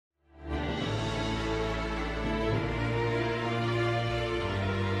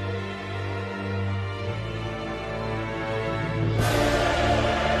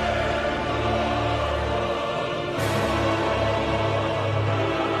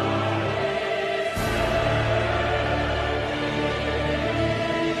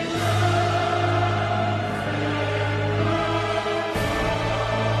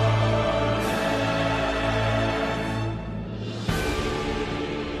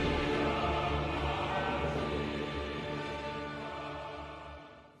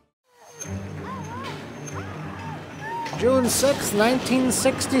June 6th,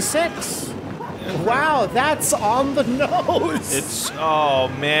 1966. Wow, that's on the nose. It's, oh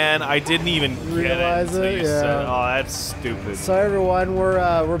man, I didn't even Realize get it. it? You said, Yeah. oh, that's stupid. So everyone,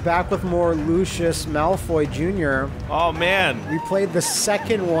 we're back with more Lucius Malfoy Jr. Oh man. We played the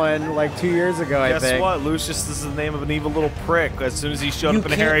second one like 2 years ago, I think. Guess what? Lucius is the name of an evil little prick. As soon as he showed You up in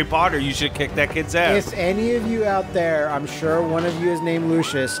can't- Harry Potter, you should kick that kid's ass. If any of you out there, I'm sure one of you is named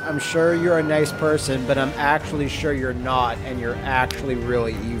Lucius, I'm sure you're a nice person, but I'm actually sure you're not, and you're actually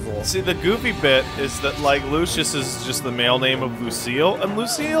really evil. See, the goofy bit is that, like, Lucius is just the male name of Lucille, and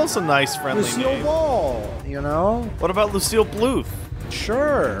Lucille's a nice, friendly Lucille name. Ball, you know? What about Lucille Bluth?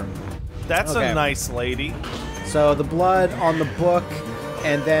 Sure. That's Okay. a nice lady. So the blood on the book,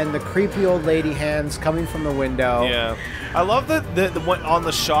 and then the creepy old lady hands coming from the window. Yeah. I love that on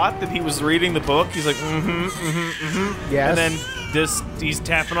the shot that he was reading the book, he's like, Yes. and then he's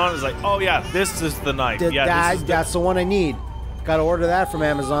tapping on it, it's like, oh yeah, this is the knife. Yeah, this is That's the one I need. Gotta order that from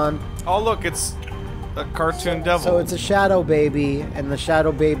Amazon. Oh look, it's a cartoon devil. So it's a shadow baby, and the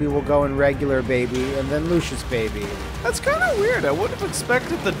shadow baby will go in regular baby, and then Lucius baby. That's kind of weird. I wouldn't have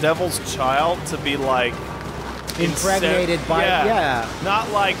expected the devil's child to be like Impregnated by, yeah.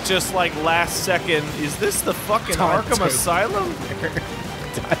 Not like just like last second. Is this the fucking Dante. Arkham Asylum?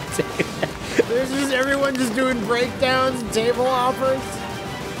 There's just everyone just doing breakdowns and table offers.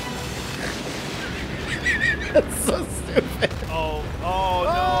 That's so stupid. Oh no!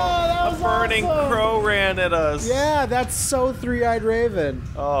 that A was burning awesome. crow ran at us. Yeah, that's so Three-Eyed Raven.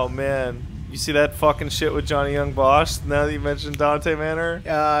 Oh man, you see that fucking shit with Johnny Young Bosch? Now that you mentioned Dante Manor,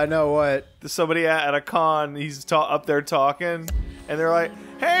 No, what? somebody at a con, he's up there talking, and they're like,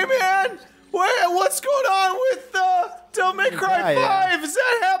 "Hey man, what's going on with Devil May Cry 5? Is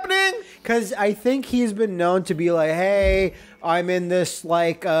that happening?" Because I think he's been known to be like, hey, I'm in this,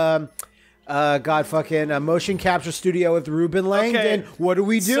 like, motion capture studio with Ruben Langdon. What are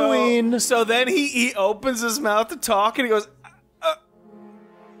we doing? So then he opens his mouth to talk, and he goes,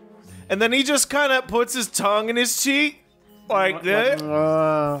 and then he just kind of puts his tongue in his cheek, like this,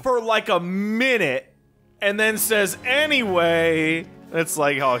 for like a minute, and then says, anyway. It's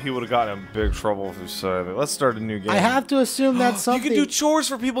like, oh, he would have gotten in big trouble if he said it. Let's start a new game. I have to assume that's something. You can do chores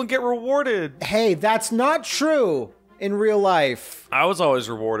for people and get rewarded. Hey, that's not true in real life. I was always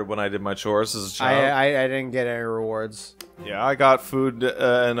rewarded when I did my chores as a child. I didn't get any rewards. Yeah, I got food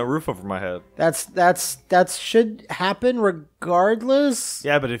and a roof over my head. That should happen regardless.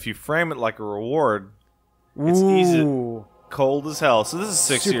 Yeah, but if you frame it like a reward, it's easy. Cold as hell. So this is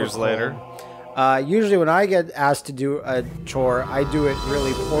 6 Super years cold. later. Usually when I get asked to do a chore, I do it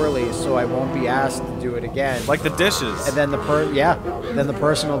really poorly, so I won't be asked to do it again. Like the dishes. And then then the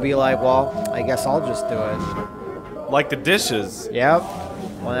person will be like, well, I guess I'll just do it. Like the dishes. Yep.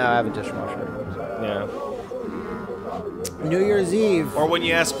 Well, now I have a dishwasher. Yeah. New Year's Eve. Or when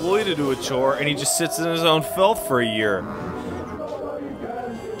you ask Louis to do a chore and he just sits in his own filth for a year.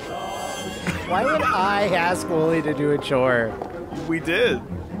 Why would I ask Wooly to do a chore? We did.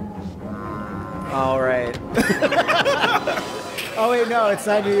 All right. Oh wait, no, it's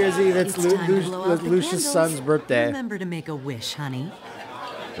not New Year's Eve. It's Lucius' son's birthday. Remember to make a wish, honey.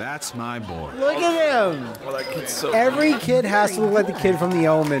 That's my boy. Look at him. Well, that kid's so. Every kid has to look like the kid from the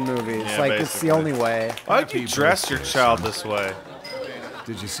Omen movies. Yeah, Like it's the basically. only way. Why'd you dress your child this way?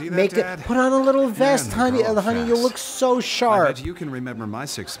 Did you see that, Make Dad? it. Put on a little vest, and honey. grow Honey, you'll fast. look so I sharp. bet you can remember my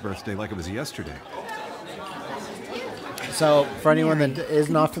 6th birthday like it was yesterday. So, for anyone that Mary, is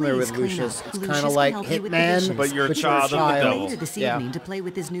could not you familiar with please clean Lucius, up? it's Lucius kind of can like help you with the Hitman, dishes. But you're a but child of the devil. Later this Yeah. evening to play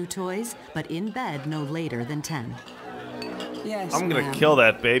with his new toys, but in bed no later than 10. Yes, I'm gonna kill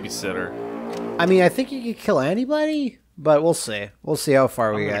that babysitter. I mean, I think you could kill anybody, but we'll see. We'll see how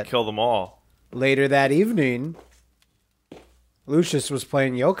far we I'm gonna get. kill them all. Later that evening, Lucius was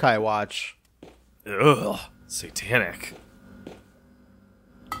playing Yokai Watch. Ugh, satanic.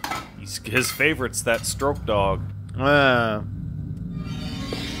 His favorite's that stroke dog. Oh,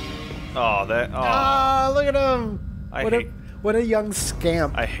 that. Oh, Ah, look at him! I What hate. what a young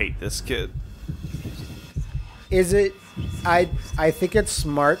scamp. I hate this kid. Is it? I think it's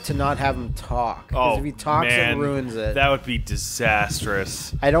smart to not have him talk. 'Cause Oh, if he talks, man, it ruins it. That would be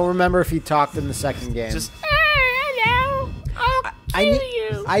disastrous. I don't remember if he talked in the second game. Just Hello, I'll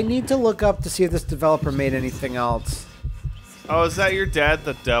I need to look up to see if this developer made anything else. oh, is that your dad,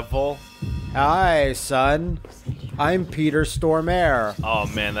 the devil? Hi, son. I'm Peter Stormare. Oh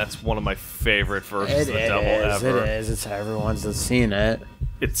man, that's one of my favorite versions It of the devil is. ever. It is. It's everyone's that's seen it.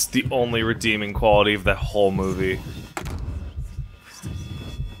 It's the only redeeming quality of that whole movie.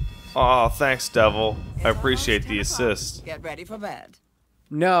 Oh, thanks, devil. I appreciate the assist. Get ready for bed.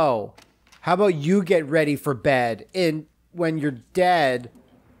 No. How about you get ready for bed in when you're dead.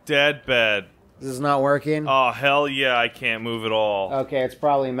 Dead bed. This is not working? Oh, hell yeah, I can't move at all. Okay, it's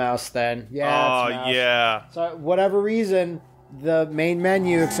probably mouse then. Yeah, it's mouse. Yeah. So, whatever reason, the main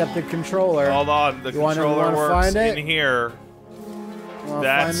menu accepted controller. Hold on, the controller works in here.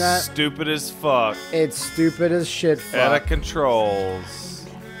 That's stupid as fuck. It's stupid as shit fuck. Edit controls.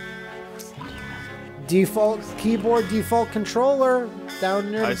 Default keyboard, default controller,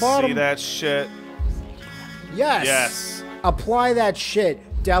 down near the bottom. I see that shit. Yes. Yes. Apply that shit,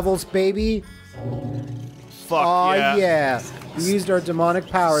 devil's baby. Fuck yeah. Yeah. We used our demonic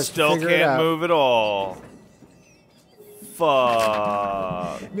powers to figure it out. Still can't move at all.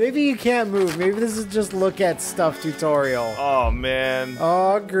 Fuck. Maybe you can't move. Maybe this is just look at stuff tutorial. Oh, man.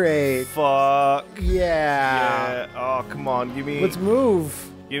 Oh, great. Fuck. Yeah. Oh, come on. Give me... Let's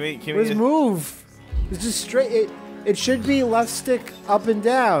move. Let's move. It's just straight. It should be left stick up and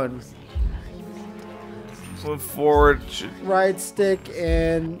down. Move forward. Right stick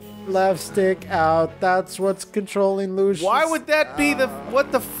in. Left stick out. That's what's controlling Lucius. Why would that be the...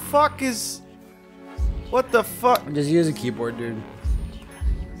 What the fuck is... What the fuck? Just use a keyboard, dude.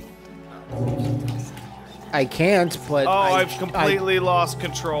 I can't, but I've completely lost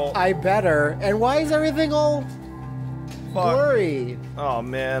control. I better. And why is everything all blurry? Oh,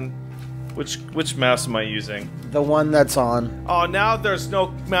 man. Which mouse am I using? The one that's on. Oh, now there's no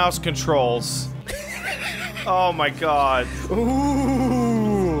mouse controls. Oh, my God.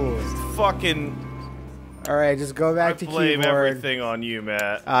 Ooh. Fucking... Alright, just go back to keyboard. I blame everything on you,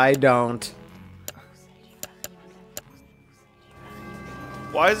 Matt. I don't.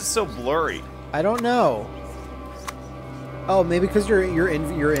 Why is it so blurry? I don't know. Oh, maybe because your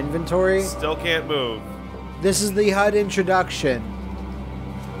inventory. Still can't move. This is the HUD introduction.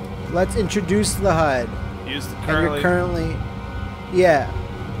 Let's introduce the HUD. Use the currently. And you're currently. Yeah.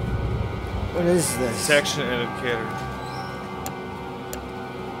 What is this? Section indicator.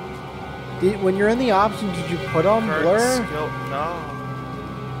 When you're in the options, did you put on blur? No.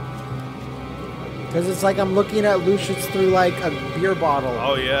 Because it's like I'm looking at Lucius through like a beer bottle.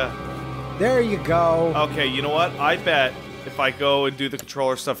 Oh, yeah. There you go. Okay, you know what? I bet if I go and do the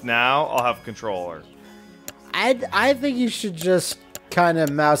controller stuff now, I'll have a controller. I think you should just kind of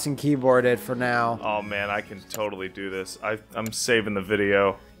mouse and keyboard it for now. Oh, man, I can totally do this. I'm saving the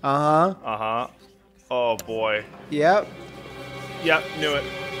video. Uh-huh. Uh-huh. Oh, boy. Yep. Yep, knew it.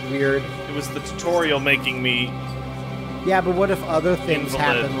 Weird. It was the tutorial making me... Yeah, but what if other things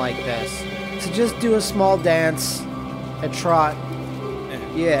happen like this? So just do a small dance, a trot.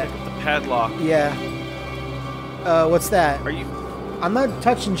 Yeah. The padlock. Yeah. What's that? Are you... I'm not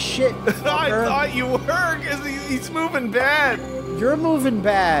touching shit. I thought you were, because he's moving bad. You're moving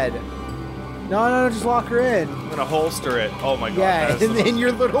bad. No, just lock her in. I'm gonna holster it. Oh my god. Yeah, in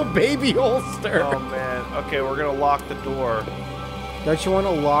your little baby holster. Oh man. Okay, we're gonna lock the door. Don't you want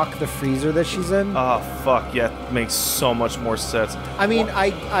to lock the freezer that she's in? Oh, fuck. Yeah, it makes so much more sense. I mean,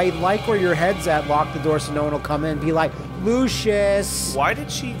 I like where your head's at. Lock the door so no one will come in and be like, Lucius! Why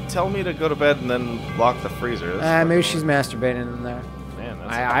did she tell me to go to bed and then lock the freezer? Maybe she's masturbating in there. Man,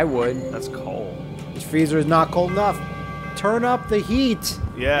 that's I would. That's cold. This freezer is not cold enough. Turn up the heat.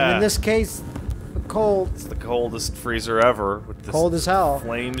 Yeah. And in this case, cold. It's the coldest freezer ever. With this cold as hell.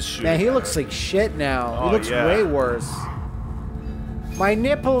 Flames shooting. Man, he looks like shit now. Oh, he looks way worse. My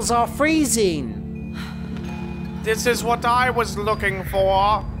nipples are freezing. This is what I was looking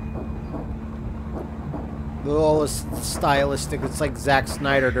for. All stylistic. It's like Zack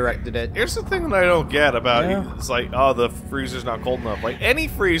Snyder directed it. Here's the thing that I don't get about you. It's like, oh, the freezer's not cold enough. Like, any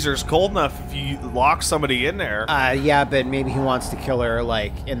freezer's cold enough if you lock somebody in there. Yeah, but maybe he wants to kill her,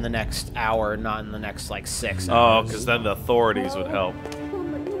 like, in the next hour, not in the next, like, 6 hours. Oh, because then the authorities would help.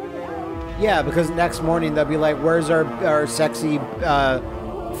 Yeah, because next morning they'll be like, where's our sexy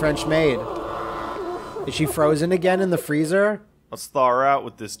French maid? Is she frozen again in the freezer? Let's thaw her out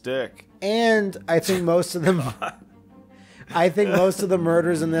with this dick. And I think most of them... I think most of the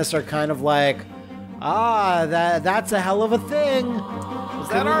murders in this are kind of like, that's a hell of a thing. Was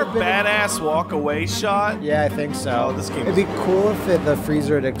that our badass walk away shot? Yeah, I think so. Oh, this game It'd be cool if the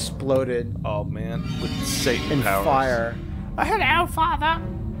freezer had exploded. Oh, man. With Satan and powers. Fire. Hello, Father.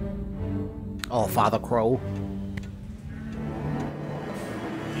 Oh, Father Crow.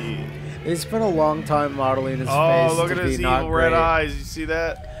 Yeah. They spent a long time modeling his face. Oh, look at his evil red eyes. You see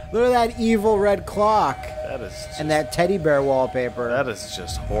that? Look at that evil red clock. That is just, and that teddy bear wallpaper. That is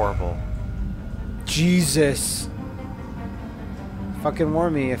just horrible. Jesus. Fucking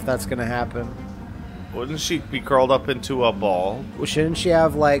warn me if that's gonna happen. Wouldn't she be curled up into a ball? Well, shouldn't she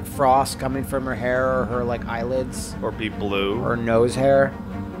have, like, frost coming from her hair or her, like, eyelids? Or be blue? Or nose hair?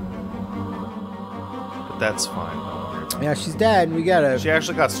 But that's fine. Don't worry about Yeah, she's dead. We gotta. She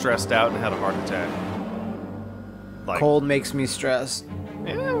actually got stressed out and had a heart attack. Like, Cold makes me stressed.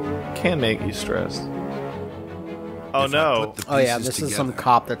 yeah, can make you stressed. Oh If I no. put the Oh yeah, pieces this is some together,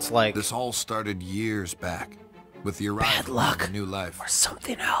 cop that's like This all started years back with the arrival bad luck of a new life. or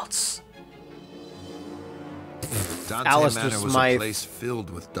something else. Dante Alistair Manor was Smythe. a place filled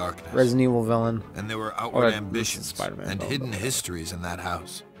with darkness, Resident Evil villain. and there were Or outward this is ambitions Spider-Man and villain. hidden histories in that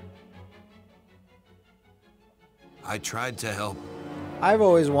house. I tried to help. I've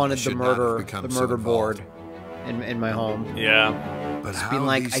always wanted the should not have murder, become the so murder involved. board in my home. Yeah. But how Being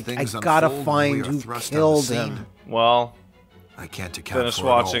like, these I things gotta unfold when find we are who thrust on the killed scene, him. Well, I can't account finish for it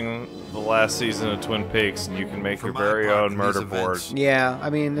all. watching the last season of Twin Peaks, and you can make For your my very part own in murder these board. events, Yeah, I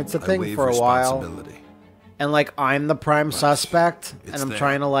mean it's a I thing waive for a while, responsibility. and like I'm the prime suspect, and it's I'm there.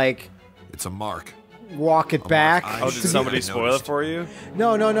 trying to like It's a mark. walk it mark back. I Oh, should did somebody have spoil it noticed. for you?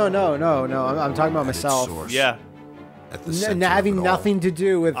 No. I'm talking about At its myself. source, Yeah. at the center of Having it all. nothing to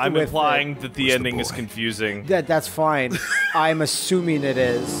do with. I'm with implying that the was the ending is boy. confusing. that's fine. I'm assuming it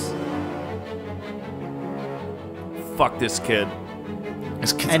is, Fuck this kid.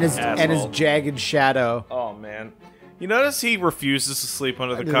 This kid's and an his asshole. jagged shadow. Oh man. You notice he refuses to sleep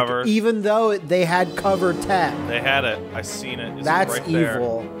under the Dude, cover? even though they had cover tech. They had it. I seen it. It's That's right there.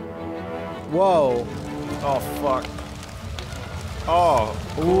 evil. Whoa. Oh fuck. Oh,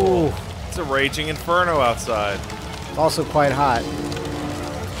 Ooh. it's a raging inferno outside. Also quite hot.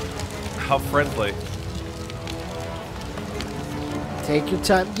 How friendly. Take your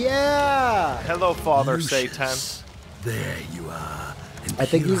time. Yeah. Hello, Father Satan. There you are. And I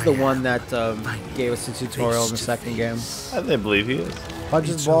think here he's the I one am, that finally, gave us the tutorial in the face to second game. face. I believe he is.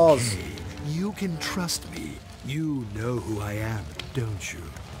 Punches It's balls. okay. You can trust me. You know who I am, don't you?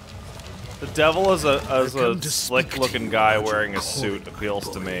 The devil is a come to slick-looking speak to guy you about wearing a your suit calling, appeals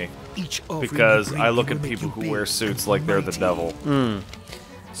my to boy. me Each offering because you bring I look will at make people you who big wear and suits like they're the mighty. devil.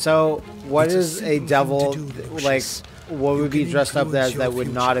 So, what It's a is a simple devil thing to do, like? Lucius. What You would be can dressed up influence as that your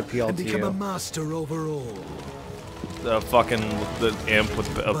would not future appeal and to become a you? master over all. The fucking the imp with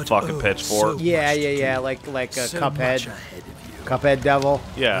a But, fucking oh, pitchfork. so Yeah, much yeah, to yeah. do. Like a So Cuphead, much ahead of you. Cuphead devil.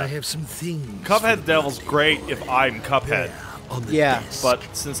 I Yeah. have some things. Cuphead for Devil's you. great if I'm Cuphead, There, on the Yeah, desk. but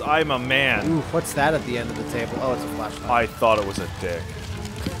since I'm a man, Ooh, what's that at the end of the table? Oh, it's a flashlight. I thought it was a dick.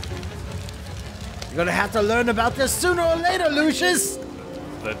 You're gonna have to learn about this sooner or later, Lucius.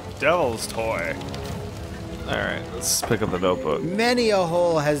 The devil's toy. All right, let's pick up the notebook. Many a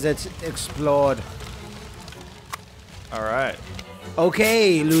hole has it explored. All right.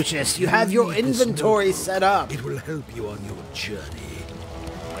 Okay, Lucius, you have your Read this inventory notebook. set up. It will help you on your journey.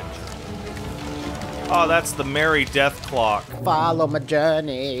 Oh, that's the Merry Death Clock. Follow my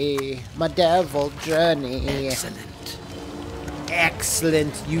journey, my devil journey. Excellent.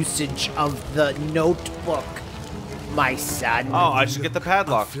 Excellent usage of the notebook, my son. Oh, I should get the A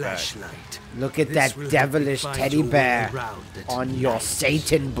padlock back. flashlight. Look at This that will help devilish you find teddy your way bear around at on your night.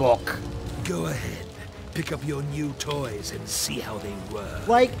 Satan book. Go ahead. Pick up your new toys and see how they work.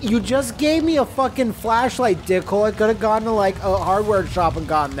 Like, you just gave me a fucking flashlight, dickhole. I could have gone to, like, a hardware shop and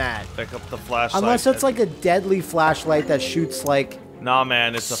gotten that. Pick up the flashlight. Unless it's, like, a deadly flashlight that shoots, like, Nah,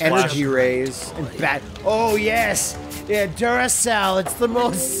 man, it's a energy flash. rays and bat. Oh, yes! Yeah, Duracell. It's the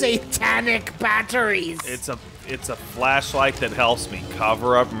most satanic batteries. It's a flashlight that helps me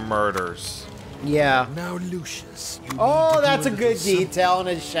cover up murders. Yeah. Now, Lucius. You Oh, need to that's do a little good something. detail in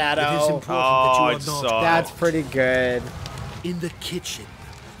his It is shadow. important Oh, that I you are saw not it. That's pretty good. in the kitchen.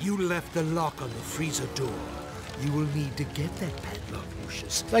 You left the lock on the freezer door. You will need to get that padlock,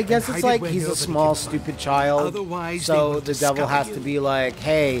 Lucius. So I guess and it's hide it like where he's a nobody small, can find stupid it. child. Otherwise, they So will the devil discover has you. to be like,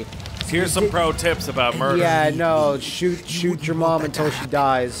 hey, Here's some pro tips about murder. yeah, no, shoot your mom until she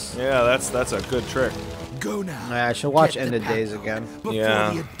dies. Yeah, that's a good trick. Go now. I should watch Get the Ended Days padlock again. Before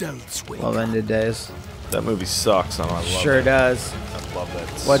Yeah. the adults wake Love up. Ended Days. That movie sucks, and I love Sure it. does. I love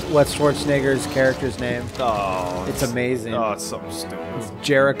that. What's Schwarzenegger's character's name? Oh, It's amazing. Oh, it's something stupid.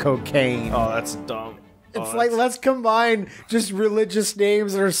 Jericho Kane. Oh, that's dumb. It's like, let's combine just religious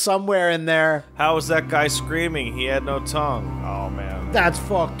names that are somewhere in there. How was that guy screaming? He had no tongue. Oh man. That's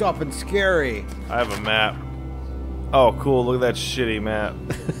fucked up and scary. I have a map. Oh, cool. Look at that shitty map.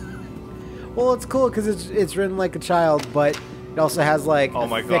 Well, it's cool because it's written like a child, but it also has like Oh a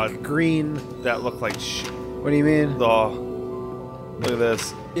my thick God. green. That looked like shit. What do you mean? Oh, look at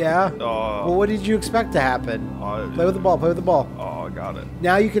this. Yeah. Oh. Well, what did you expect to happen? Oh, Play with the ball. Play with the ball. Oh, I got it.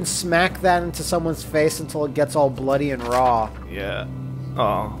 Now you can smack that into someone's face until it gets all bloody and raw. Yeah.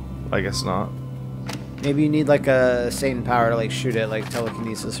 Oh, I guess not. Maybe you need like a Satan power to like shoot it, like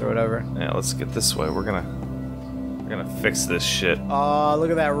telekinesis or whatever. Yeah, let's get this way. We're gonna fix this shit. Oh, look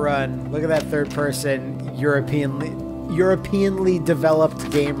at that run! Look at that third-person European Europeanly developed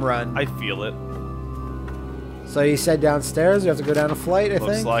game run. I feel it. So you said downstairs. You have to go down a flight. I think.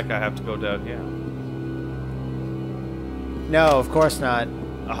 Looks like I have to go down. Yeah. No, of course not.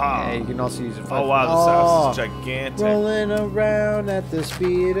 Aha. Yeah, you can also use it. Oh wow, this house is gigantic. Rolling around at the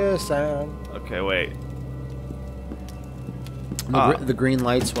speed of sound. Okay, wait. The green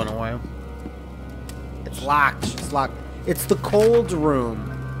lights went away. It's locked. It's locked. It's the cold room.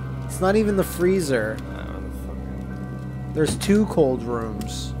 It's not even the freezer. There's 2 cold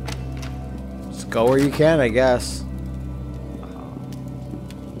rooms. Just go where you can, I guess.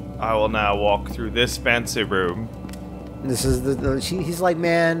 I will now walk through this fancy room. This is he's like,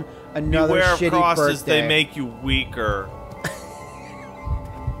 man, another Beware shitty of crosses, birthday. they make you weaker.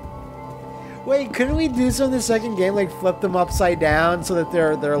 Wait, couldn't we do some in the second game, like flip them upside down so that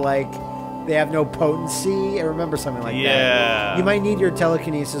they're like they have no potency? I remember something like that. Yeah. You might need your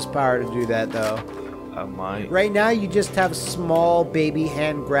telekinesis power to do that, though. I might. Right now, you just have small baby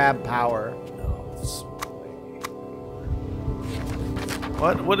hand grab power.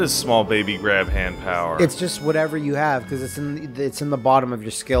 What is small baby grab hand power? It's just whatever you have because it's in the bottom of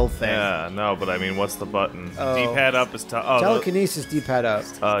your skill thing. Yeah, no, but I mean, what's the button? Oh. D-pad up is Telekinesis, D-pad up.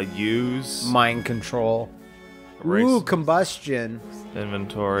 Use Mind control. Erase. Ooh, combustion.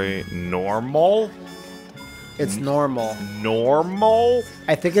 Inventory normal. It's normal. Normal.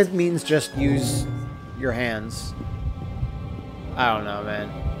 I think it means just use your hands. I don't know, man.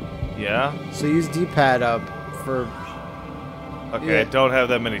 Yeah. So use D-pad up for. Okay, Yeah. don't have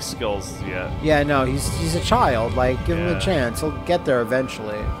that many skills yet. Yeah, no, he's a child. Like, give him Yeah. a chance. He'll get there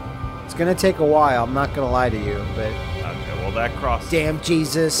eventually. It's gonna take a while. I'm not gonna lie to you, but Okay, well that cross. damn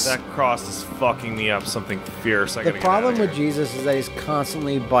Jesus. That cross is fucking me up. Something fierce. I The gotta problem get out with of here. Jesus is that he's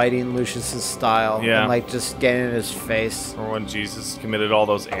constantly biting Lucius's style Yeah. and like just getting in his face. Or when Jesus committed all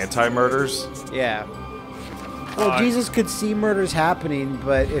those anti-murders. Yeah. Well, Jesus could see murders happening,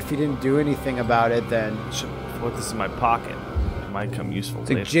 but if he didn't do anything about it, then Should put this in my pocket. It might come useful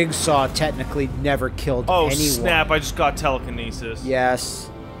the later. Jigsaw technically never killed Oh anyone. snap! I just got telekinesis. Yes.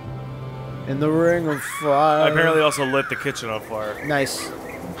 In the ring of fire. I apparently also lit the kitchen on fire. Nice.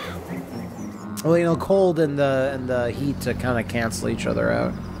 Well, you know, cold and the heat to kind of cancel each other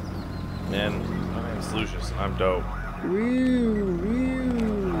out. Man, my name's Lucius. I'm dope. Woo,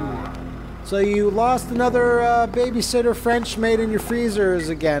 woo. So you lost another babysitter French maid in your freezers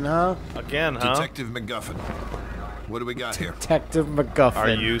again, huh? Again, huh? Detective McGuffin. What do we got here? Detective McGuffin. Are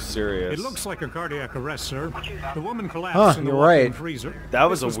you serious? It looks like a cardiac arrest, sir. The woman collapsed in the you're walk-in right. freezer. That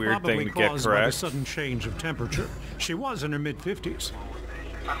was This a weird probably thing to get caused by the correct. sudden change of temperature. She was in her mid-50s.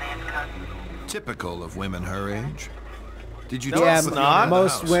 Typical of women her age. Did you No, check Yeah, it's with the not. owner of the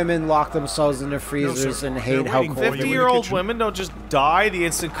most house? women lock themselves in their freezers sir. and They're hate how waiting cold for you. they 50-year-old kitchen. women don't just die the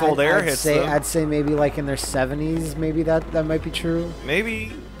instant cold air hits them. I'd say maybe like in their 70s, maybe that might be true.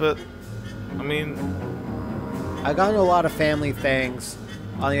 Maybe, but I mean, I got into a lot of family things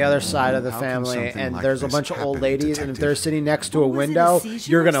on the other side of the How can family, something and like there's a this bunch of old happen, ladies, and if detective? they're sitting next to a Was it a window,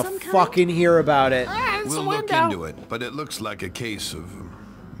 seizure you're of gonna some kind? fucking hear about it. We'll look into it, but it looks like a case of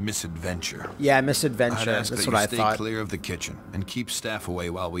misadventure. Yeah, I'd misadventure. ask That's that what you I stay thought. clear of the kitchen and keep staff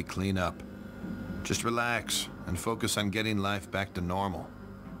away while we clean up. Just relax and focus on getting life back to normal.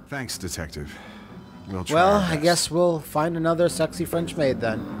 Thanks, Detective. We'll try Well, our I best. guess we'll find another sexy French maid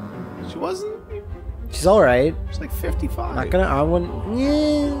then. she wasn't. She's all right. She's like 55. Not gonna. I wouldn't.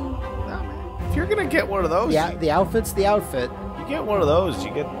 Yeah. If you're gonna get one of those, Yeah, the outfit's the outfit. you get one of those,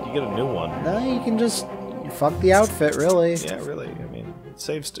 you get a new one. No, you can just fuck the outfit, really. Yeah, really. I mean, it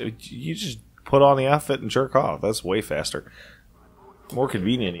saves. You just put on the outfit and jerk off. That's way faster. More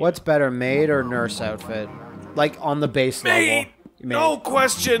convenient. What's better, maid or nurse outfit? Like on the base level. Maid? No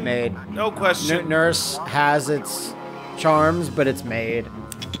question. Maid. No question. Nurse has its charms, but it's maid.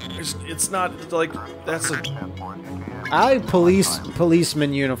 It's not like that's a. I like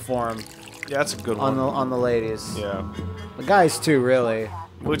policeman uniform Yeah, that's a good one. on the ladies. Yeah. The guys too, really.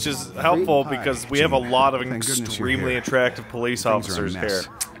 Which is helpful because we have a lot of Thank goodness you're extremely here. attractive police Things are a officers mess.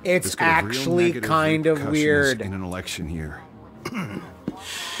 here. It's This could have real actually negative kind of repercussions weird. in an election year.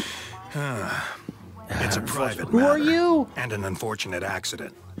 It's a private Who are matter you? and an unfortunate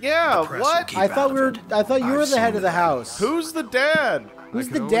accident. Yeah, press what? will keep I thought out we of were. it. I thought you were I've the head seen of the it. house. Who's the dad? Who's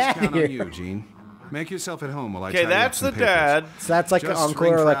I the could always dad count here? on you, Gene. Make yourself at home while I Okay, tidy up that's some the papers. dad. So that's like Just an uncle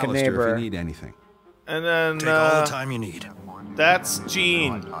ring or for like a Alistair neighbor. if you need anything. And then Take all the time you need. that's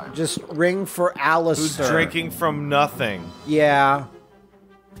Gene, Just ring for who's Alistair. drinking from nothing. Yeah,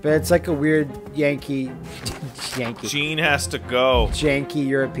 but it's like a weird Yankee Gene has to go. janky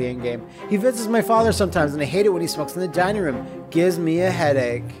European game. He visits my father sometimes, and I hate it when he smokes in the dining room. Gives me a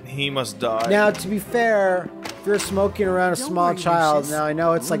headache. He must die. Now, to be fair, If you're smoking around a Don't small worry, child, Lucius. now I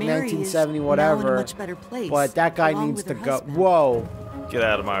know it's like Mary is 1970 now in a whatever, much better place, but that guy along needs with to her go. husband. Whoa. Get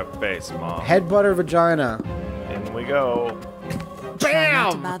out of my face, Mom. Headbutter vagina. In we go. Try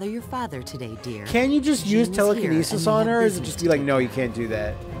not to Bam! bother your father today, dear. Can you just Jean use is here, telekinesis and we on have her, or is it business just be like, no, you can't do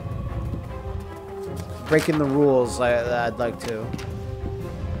that? Breaking the rules, I'd like to.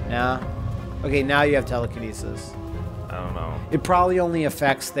 Nah? Okay, now you have telekinesis. I don't know. It probably only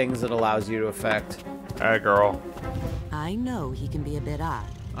affects things it allows you to affect. Hey, girl. I know he can be a bit odd.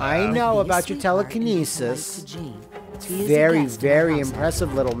 I but know be a about your sweetheart and be polite telekinesis. to Jean. He is a Very, guest in our very household.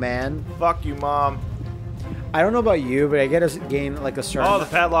 impressive, little man. Fuck you, Mom. I don't know about you, but I get a gain like a certain. Oh, the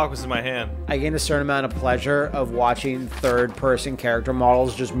padlock was in my hand. I gain a certain amount of pleasure of watching third-person character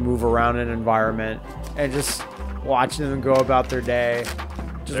models just move around an environment and just watching them go about their day,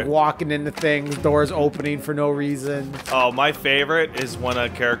 just walking into things, doors opening for no reason. Oh, my favorite is when a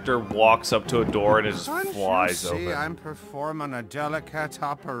character walks up to a door and it just flies open. I'm performing a delicate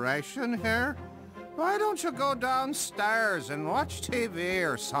operation here. Why don't you go downstairs and watch TV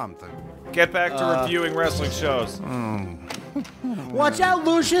or something? Get back to reviewing wrestling shows. Watch out,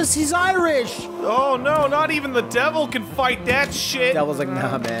 Lucius! He's Irish. Oh no, not even the devil can fight that shit. Devil's like,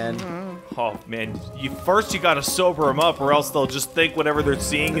 nah, man. Oh man, you gotta sober them up, or else they'll just think whatever they're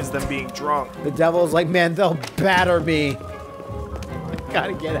seeing is them being drunk. The devil's like, man, they'll batter me.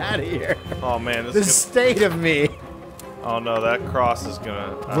 Gotta get out of here. Oh man, The this state of me. oh no, that cross is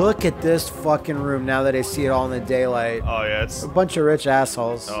gonna. Look at this fucking room now that I see it all in the daylight. Oh yeah, it's. A bunch of rich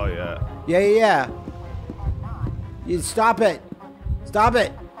assholes. Oh yeah. Yeah. You stop it. Stop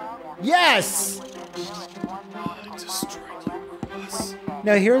it. Yes.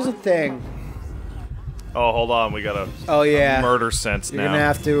 Now here's the thing. Oh, hold on, we got a. Oh yeah. Murder sense You're now. gonna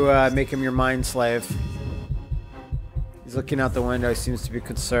have to make him your mind slave. He's looking out the window. He seems to be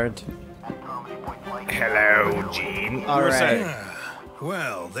concerned. Hello, Gene. All right.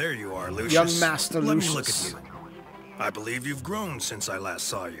 Well, there you are, Lucius. Young Master Let Lucius. me look at you. I believe you've grown since I last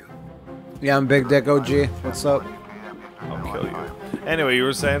saw you. Yeah, I'm Big Dick OG. What's up? I'll kill you. Anyway, you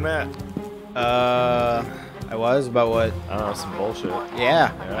were saying that. I was about what? I don't know, some bullshit.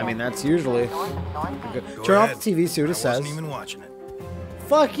 Yeah. I mean that's usually. Go Turn ahead. off the TV. See what it I says. wasn't even watching it.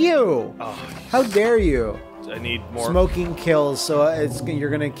 Fuck you! How dare you? I need more. Smoking kills, so you're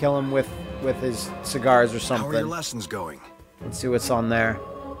gonna kill him with his cigars or How are your something. lessons going? Let's see what's on there.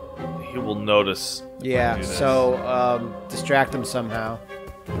 He will notice. Yeah, do this. so distract him somehow.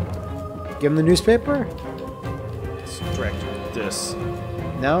 Give him the newspaper? Distract this.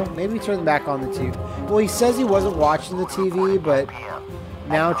 No? Maybe turn back on the TV. Well, he says he wasn't watching the TV, but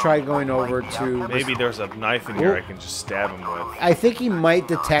now try going over to... Maybe there's a knife in here I can just stab him with. I think he might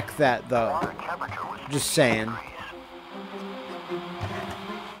detect that, though. Just saying.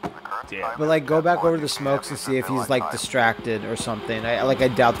 Yeah. But, like, go back over to the smokes and see if he's, like, distracted or something. I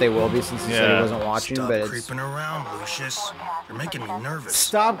doubt they will be since he said he Yeah. wasn't watching, Stop but it's... creeping around, Lucius. You're making me nervous.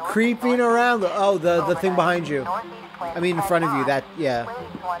 Stop creeping around. Oh, the thing behind you. I mean, in front of you. That, yeah.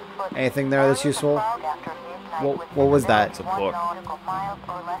 Anything there that's useful? What was that? It's a book.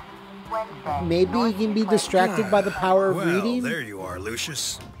 Maybe he can be distracted by the power of Well, reading? there you are,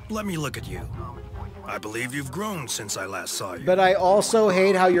 Lucius. Let me look at you. I believe you've grown since I last saw you. But I also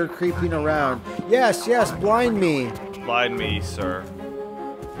hate how you're creeping around. Yes, blind me. Blind me, sir.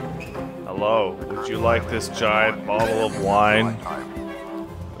 Hello. Would you like this giant bottle of wine?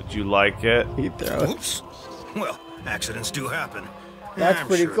 Would you like it? He throws. Oops. Well, accidents do happen. That's I'm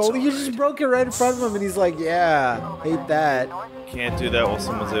pretty sure cool. it's You all just right. broke it right in front of him, and he's like, "Yeah, hate that." Can't do that while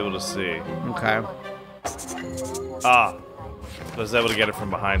someone's able to see. Okay. Ah. I was able to get it from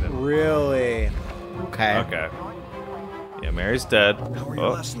behind him. Really? Okay. Okay. Yeah, Mary's dead. How are your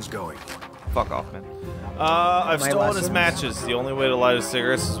Oh, lessons going? fuck off, man. I've My stolen his lessons? matches. The only way to light his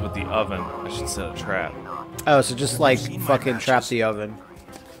cigarettes is with the oven. I should set a trap. Oh, so just like seen my fucking trap matches? the oven.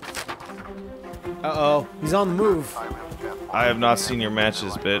 Uh-oh, he's on the move. I have not seen your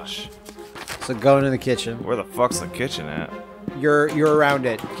matches, bitch. So go into the kitchen. Where the fuck's the kitchen at? You're around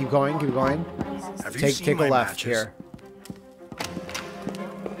it. Keep going. Have you Take seen a my left matches?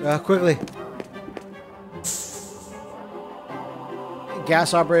 here. Quickly.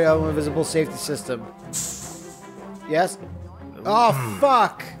 Gas operated invisible safety system. Yes? Oh,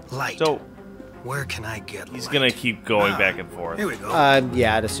 fuck! Light. So, Where can I get he's light? gonna keep going back and forth. Here we go.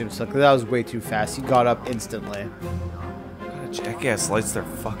 Yeah, I'd assume so, 'cause that was way too fast. He got up instantly. Jackass lights their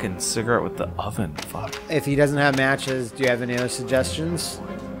fucking cigarette with the oven. Fuck. If he doesn't have matches, do you have any other suggestions?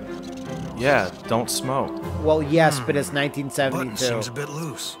 Yeah, don't smoke. Well, yes, but it's Button 1972. seems a bit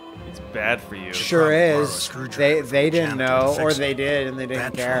loose. It's bad for you. Sure is. They didn't know, or they did and they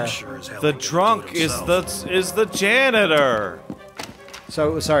didn't care. The drunk is the janitor.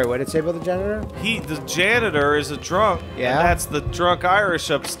 So sorry, what did it say about the janitor? The janitor is a drunk. Yeah. And that's the drunk Irish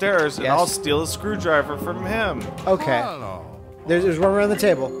upstairs, and Yes. I'll steal a screwdriver from him. Okay. There's one around the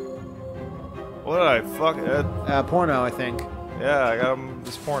table. What did I fuck? Porno, I think. Yeah, I got him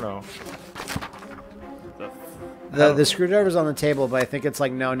this porno. The screwdriver's on the table, but I think it's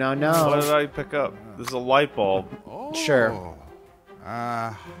like no. What did I pick up? This is a light bulb. Sure.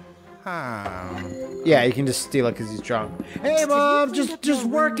 Yeah, you can just steal it because he's drunk. Hey, Mom, just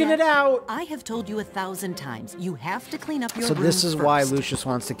working it out. I have told you 1,000 times. You have to clean up your So room this is first. why Lucius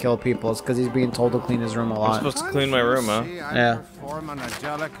wants to kill people. It's because he's being told to clean his room a lot. I'm supposed to clean my room, huh? Yeah.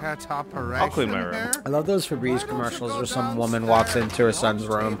 I'll clean my room. I love those Febreze commercials where some woman walks into her son's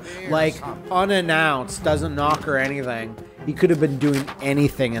room, like, unannounced, doesn't knock or anything. He could have been doing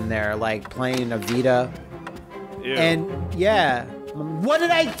anything in there, like playing a Vita. Ew. And, yeah. What did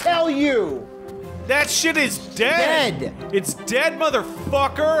I tell you? That shit is dead! Dead! It's dead,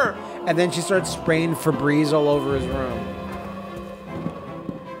 motherfucker! And then she starts spraying Febreze all over his room.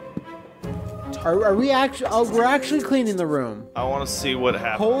 Are we actually... Oh, we're actually cleaning the room. I want to see what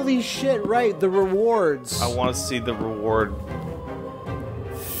happens. Holy shit, right, the rewards. I want to see the reward.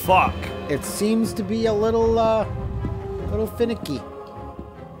 Fuck. It seems to be a little finicky.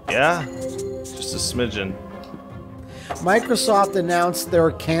 Yeah? Just a smidgen. Microsoft announced they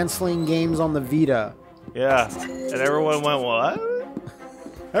were canceling games on the Vita. Yeah. And everyone went, what?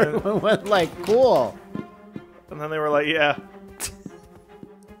 Everyone went like, cool. And then they were like, yeah.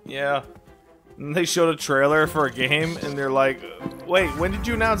 Yeah. And they showed a trailer for a game, and they're like, wait, when did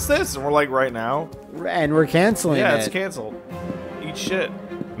you announce this? And we're like, right now. And we're canceling it. Yeah, it's canceled. Eat shit.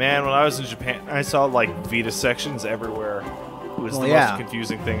 Man, when I was in Japan, I saw, like, Vita sections everywhere. It was the most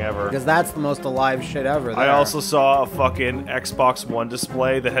confusing thing ever. Because that's the most alive shit ever. I also saw a fucking Xbox One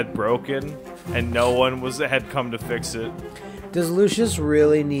display that had broken, and no one had come to fix it. Does Lucius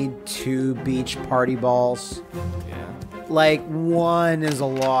really need 2 beach party balls? Yeah. Like, 1 is a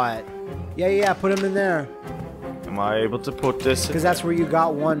lot. Yeah, put them in there. Am I able to put this in? Because that's where you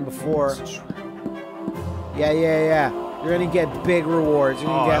got 1 before. Yeah. You're gonna get big rewards.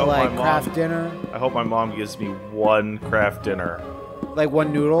 You're gonna get, like, craft dinner. I hope my mom gives me 1 craft dinner. Like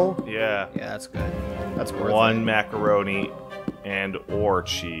 1 noodle? Yeah. Yeah, that's good. That's worth it. 1 macaroni or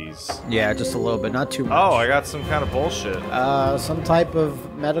cheese. Yeah, just a little bit, not too much. Oh, I got some kind of bullshit. Some type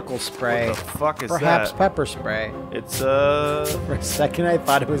of medical spray. What the fuck is Perhaps that? pepper spray. It's For a second, I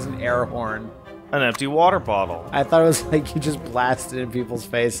thought it was an air horn. An empty water bottle. I thought it was like you just blasted in people's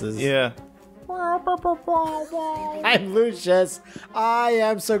faces. Yeah. I'm Lucius. I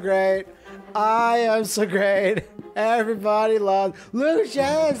am so great. I am so great. Everybody loves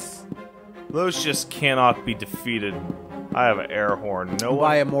Lucius. Lucius cannot be defeated. I have an air horn.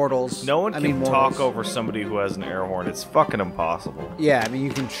 By immortals. No one can mortals. talk over somebody who has an air horn. It's fucking impossible. Yeah, I mean,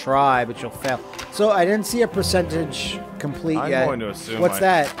 you can try, but you'll fail. So I didn't see a percentage complete yet. I'm going to assume What's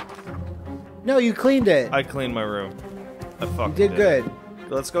that? No, you cleaned it. I cleaned my room. I fucking You did good.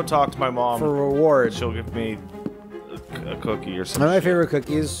 Let's go talk to my mom. For reward. She'll give me a cookie or something. One of my favorite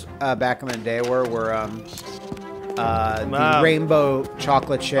cookies back in the day were the rainbow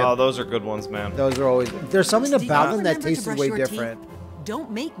chocolate chip. Oh, those are good ones, man. Those are always... There's something Steve, about them that remember to tasted brush way your different. teeth?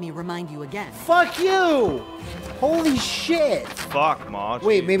 Don't make me remind you again. Fuck you! Holy shit! Fuck, Ma.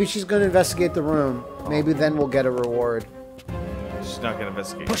 Wait, maybe she's gonna investigate the room. Maybe then we'll get a reward. She's not gonna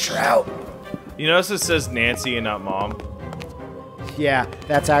investigate. Push her out! You notice it says Nancy and not Mom? Yeah,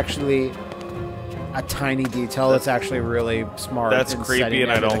 that's actually a tiny detail that's actually really smart. That's creepy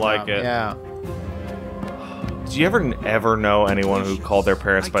and I don't like it. Yeah. Did you ever know anyone who called their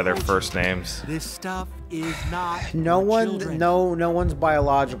parents by their first names? This stuff is not No one's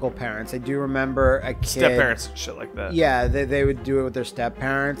biological parents. I do remember a kid. Step parents and shit like that. Yeah, they would do it with their step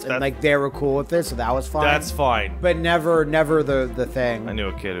parents, and like they were cool with it, so that was fine. That's fine. But never the thing. I knew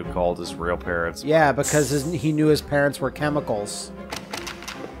a kid who called his real parents. Yeah, because he knew his parents were chemicals.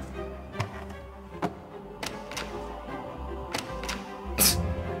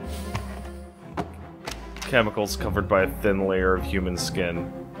 Chemicals covered by a thin layer of human skin.